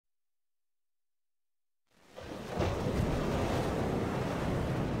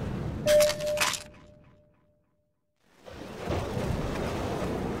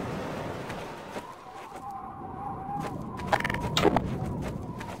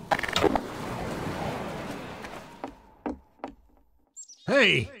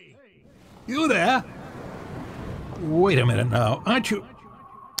Hey, you there? Wait a minute now, aren't you?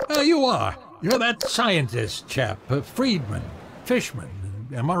 You are. You're that scientist chap, Friedman, Fishman,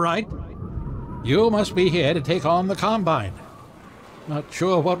 am I right? You must be here to take on the Combine. Not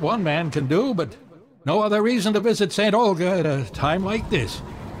sure what one man can do, but no other reason to visit St. Olga at a time like this.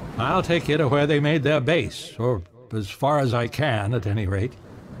 I'll take you to where they made their base, or as far as I can, at any rate.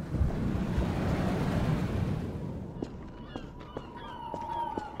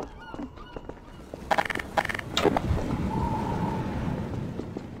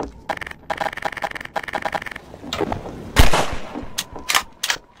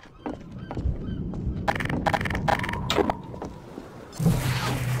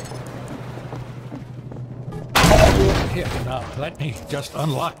 Here, now, let me just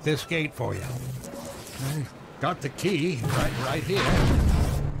unlock this gate for you. I got the key right here.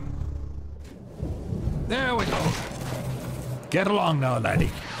 There we go. Get along now,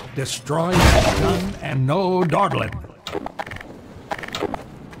 laddie. Destroy that gun and no dawdling.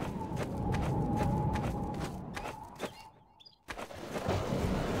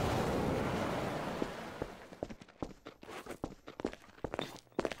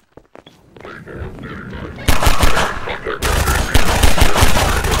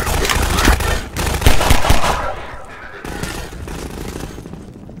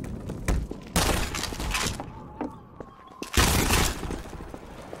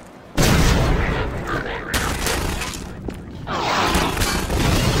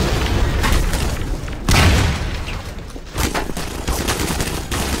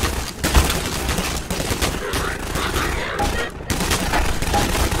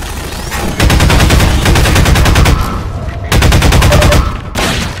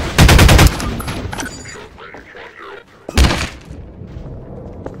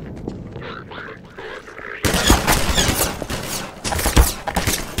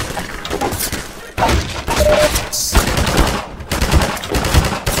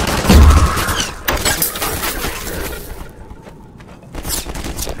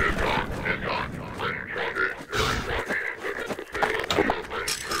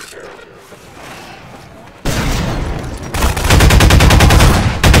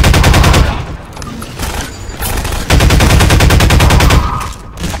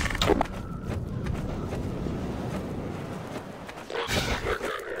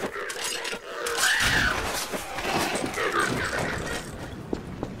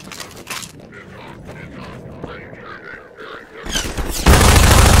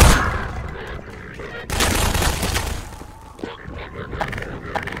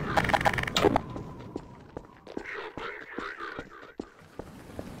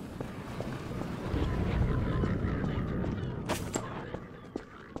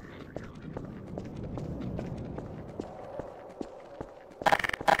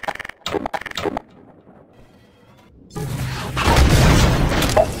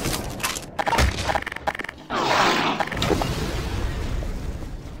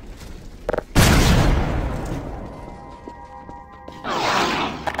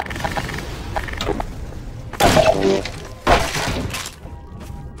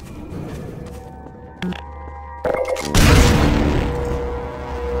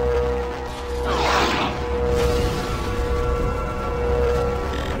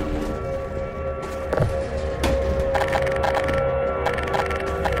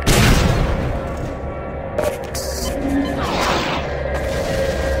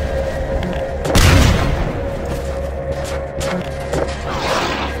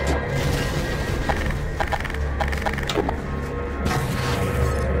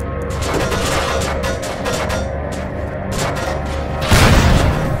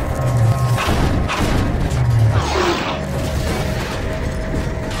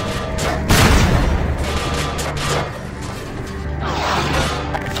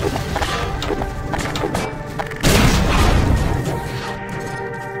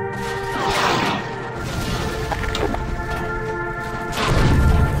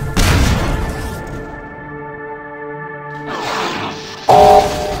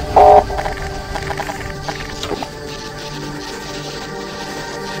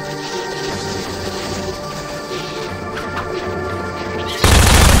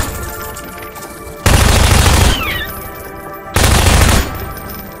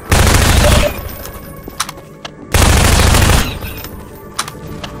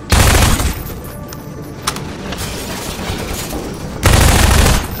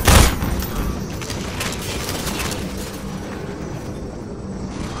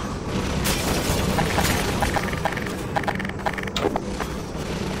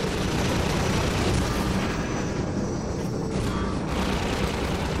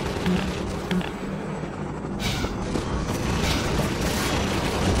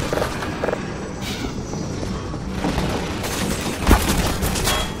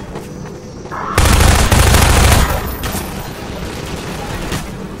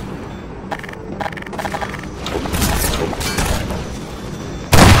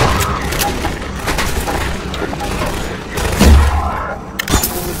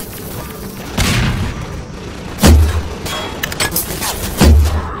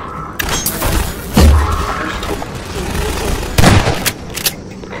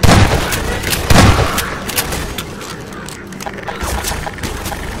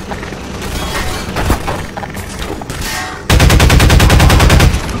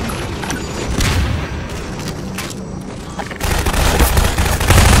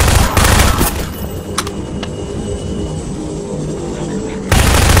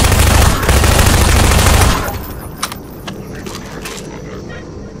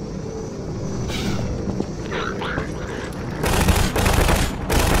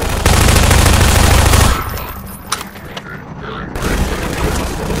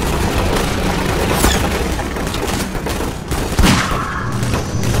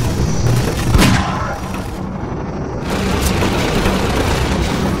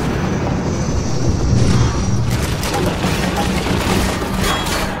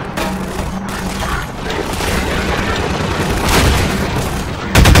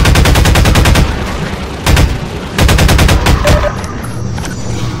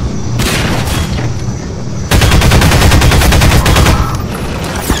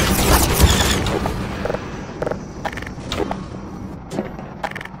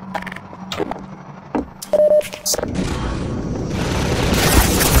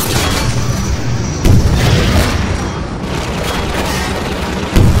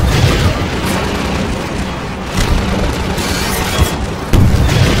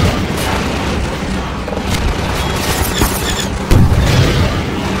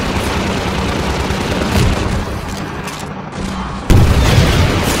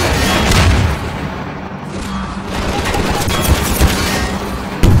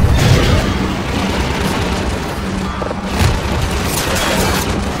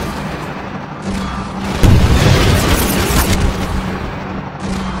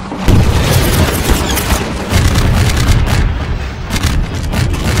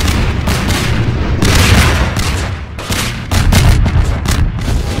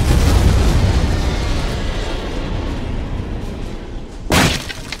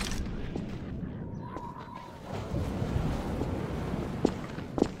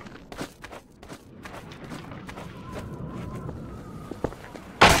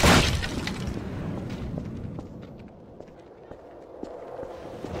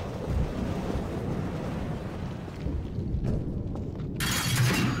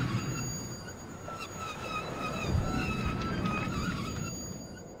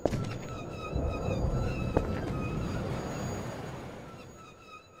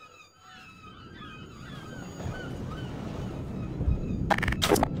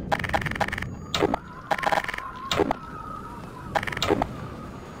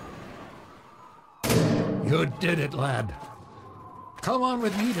 did it, lad. Come on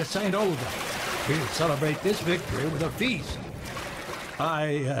with me to St. Olga. We'll celebrate this victory with a feast.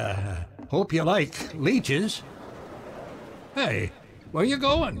 I hope you like leeches. Hey, where you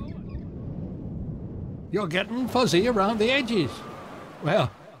going? You're getting fuzzy around the edges.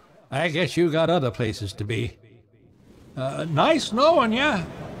 Well, I guess you got other places to be. Nice knowing ya.